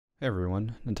Hey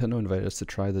everyone, Nintendo invited us to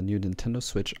try the new Nintendo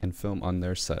Switch and film on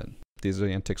their set. These are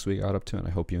the antics we got up to and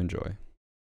I hope you enjoy.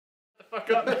 The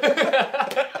fuck up.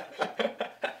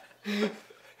 This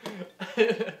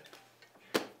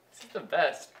is the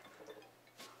best.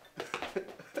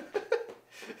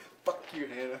 Fuck you,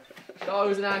 Hannah. No, it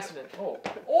was an accident. Oh.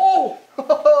 Oh!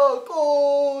 Oh,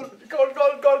 gold! Gold,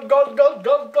 gold, gold, gold, gold,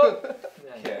 gold, gold.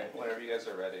 Okay, whenever you guys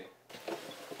are ready.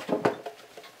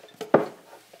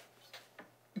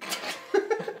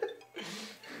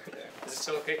 Is it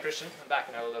still okay, Christian? I'm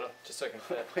backing out a little, just so I can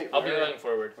fit. Wait, I'll be leaning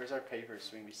forward. Where's our papers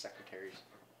so we can be secretaries?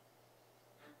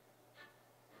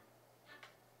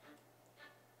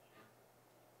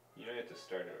 You don't have to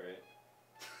start it, right?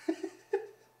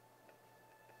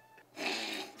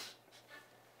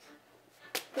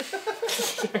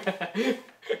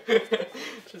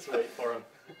 Just wait for him.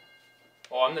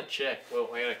 Oh, I'm the chick. Whoa,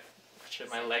 I gotta... Shit,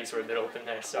 my legs were a bit open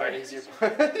there, sorry. What is your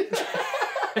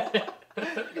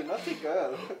You're not the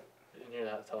girl. I didn't hear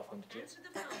that telephone, did you? Answer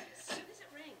the phone as soon as it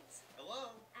rings. Hello?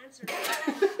 Answer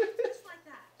just like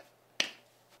that.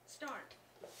 Start.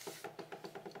 That's her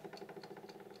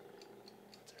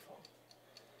phone.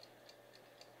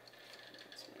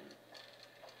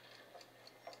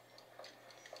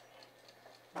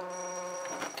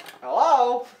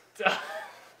 Hello?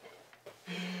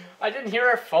 I didn't hear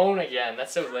her phone again.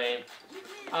 That's so lame.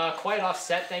 Quite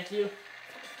offset, thank you.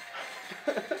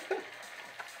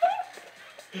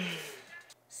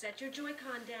 Set your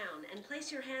Joy-Con down and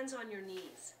place your hands on your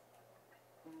knees.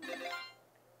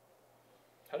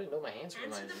 How did you know my hands were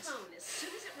in my Answer the knees? phone as soon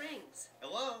as it rings.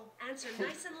 Hello? Answer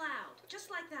nice and loud,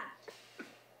 just like that.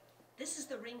 This is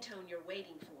the ringtone you're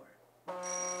waiting for.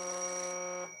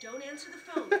 Don't answer the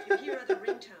phone if you hear other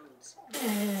ringtones.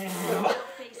 Don't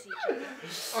face each other.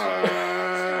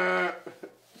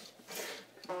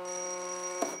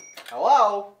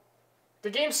 Hello? The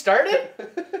game started?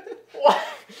 What?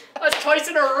 That's twice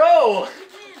in a row!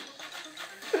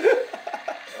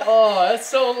 Oh, that's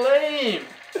so lame!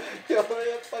 You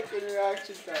only have fucking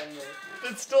reaction time though.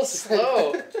 It's still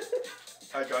slow.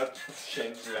 I got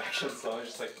Shane's reaction, so I was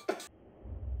just like...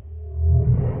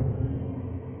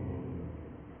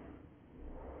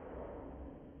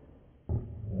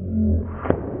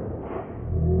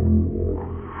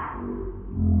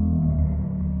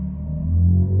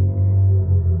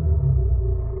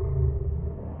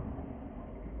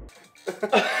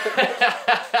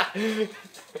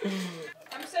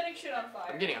 I'm setting shit on fire.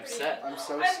 I'm getting upset. I'm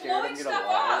so I'm scared I'm blowing gonna stuff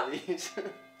want one of these.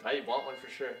 I want one for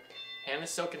sure. Hannah's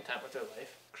so content with her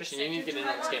life. Christian, you Set need to your get in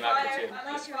on this Joy-Con game after fire. too. I'm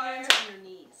Place your fire. hands on your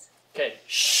knees. Okay,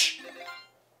 shh!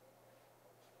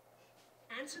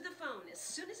 Answer the phone as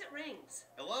soon as it rings.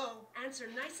 Hello? Answer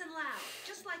nice and loud,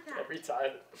 just like that. Every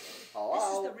time. This is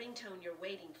Hello? the ringtone you're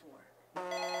waiting for.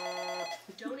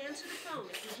 Don't answer the phone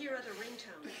if you hear other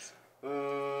ringtones.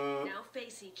 Now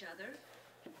face each other.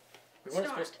 We weren't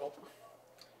Start. supposed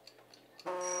to...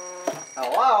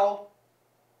 Hello?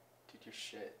 Dude, you're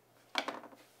shit.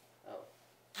 Oh.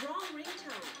 Wrong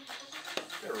ringtone.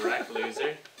 Get wrecked,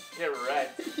 loser. Get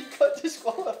wrecked. You got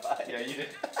disqualified. Yeah, you did.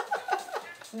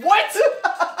 What?!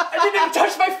 I didn't even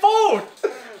touch my phone!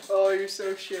 Oh, you're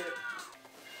so shit.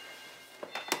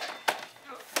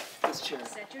 This chair.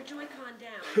 Set your Joy-Con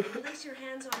down and place your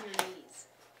hands on your knees.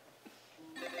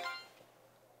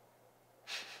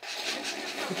 Answer the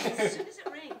phone as soon as it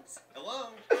rings. Hello?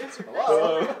 Answer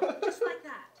Hello? nice and loud, just like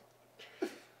that.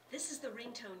 This is the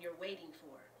ringtone you're waiting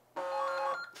for.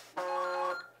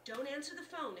 Don't answer the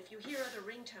phone if you hear other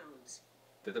ringtones.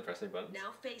 Did the press any buttons?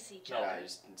 Now face each No. other. Yeah, I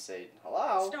just didn't say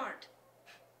hello. Start.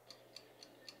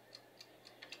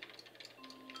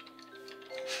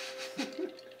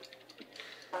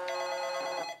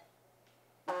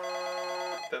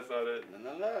 That's not it. No,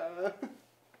 no, no.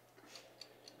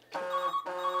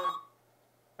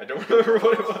 I don't remember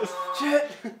what it was. Shit!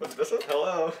 What's this one?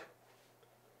 Hello?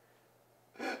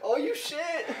 Oh, you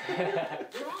shit!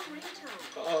 Wrong ringtone.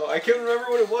 Oh, I can't remember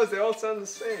what it was. They all sound the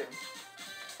same.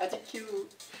 That's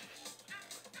cute.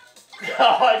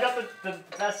 Oh, I got the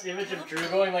best image of Drew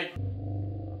going like...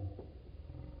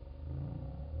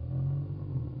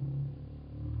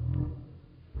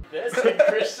 This and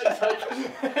Christian like...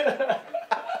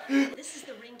 This is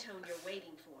the ringtone you're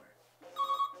waiting for.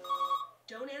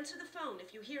 Don't answer the phone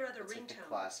if you hear other It's like the ringtones.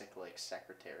 classic, like,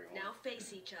 secretary one. Now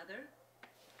face each other.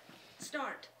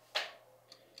 Start.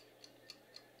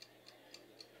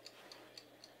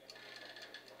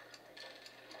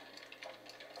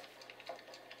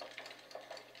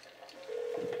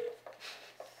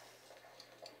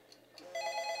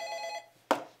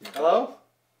 Hello?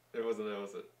 It wasn't that,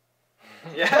 was it?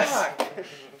 Yes!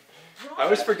 I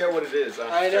always forget what it is.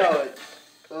 I know.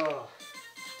 Ugh.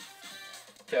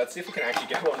 Okay, let's see if we can actually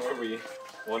get one where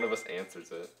one of us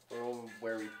answers it. Or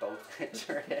where we both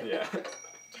answer it. Yeah.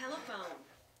 Telephone.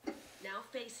 Now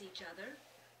face each other.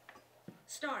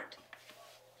 Start.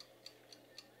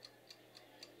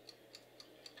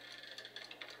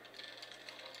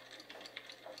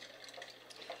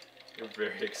 Your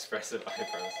very expressive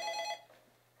eyebrows.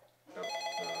 Oh,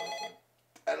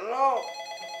 no, I don't know.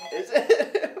 Is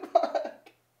it? Fuck.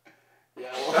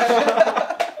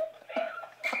 Yeah.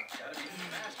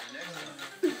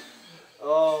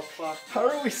 Oh fuck. how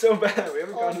are we so bad? We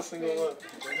haven't gotten a single one.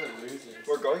 We're losers.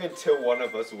 We're going until one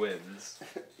of us wins.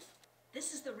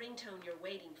 This is the ringtone you're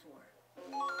waiting for.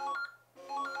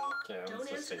 Okay, I'm Don't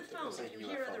just answer the thinking. phone It's like if you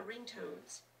hear UFO. other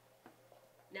ringtones.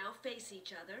 Now face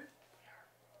each other.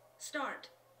 Start.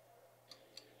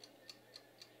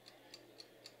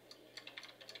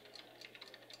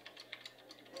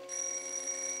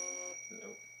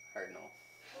 Nope. Hard no.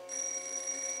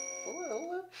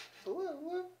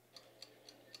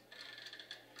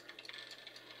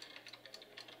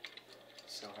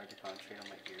 So hard to concentrate on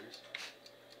my ears.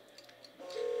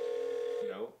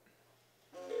 Nope.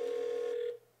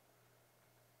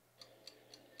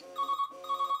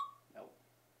 Nope.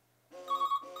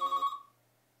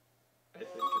 I think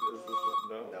it is this one.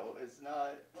 No. No, it's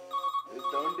not.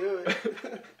 Don't do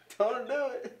it. Don't do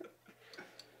it.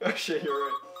 Oh shit, you're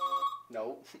right.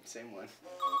 Nope. Same one.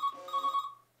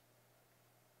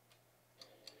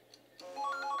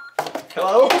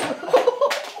 Hello?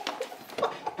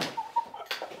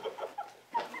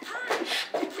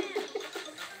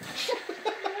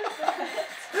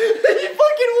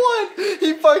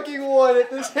 He fucking won at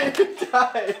the same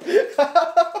time.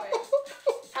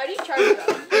 How do you charge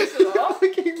them? First of You all?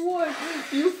 fucking won.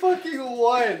 You fucking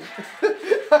won.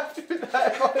 After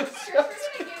that, I was I'm gonna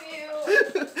give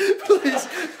you please,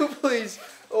 please.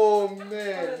 Oh one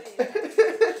man. of these.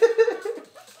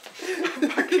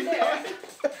 Fucking There.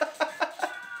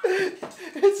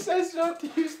 It says not to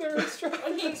use the restaurant.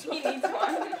 He needs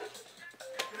one.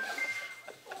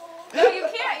 No, you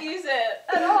can't use it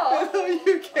at all. No,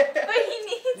 you can't. But he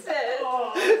needs it.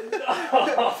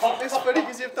 It's funny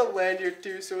because you have the lanyard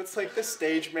too, so it's like the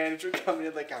stage manager coming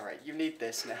in like, alright, you need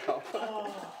this now.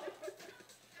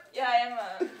 Yeah, I am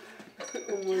a...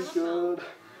 Oh my god.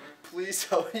 Please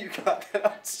tell me you got that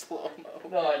on slow-mo.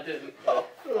 No, I didn't.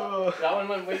 Oh. That one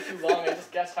went way too long. I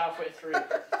just guessed halfway through.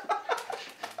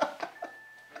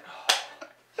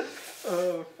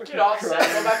 Oh, Get off set.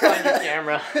 Go back behind your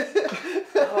camera.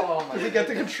 Oh my. Did we get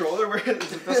the controller? Where is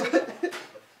it? This one?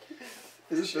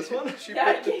 Is it this one? Yeah,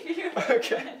 I gave you a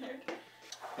Okay. lanyard.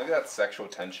 Look at that sexual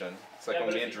tension. It's like Yeah, when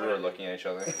but me if and you Drew put are it- looking at each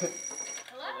other.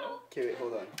 Hello? Okay, wait,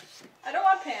 hold on. I don't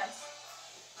want pants.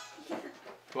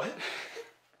 What?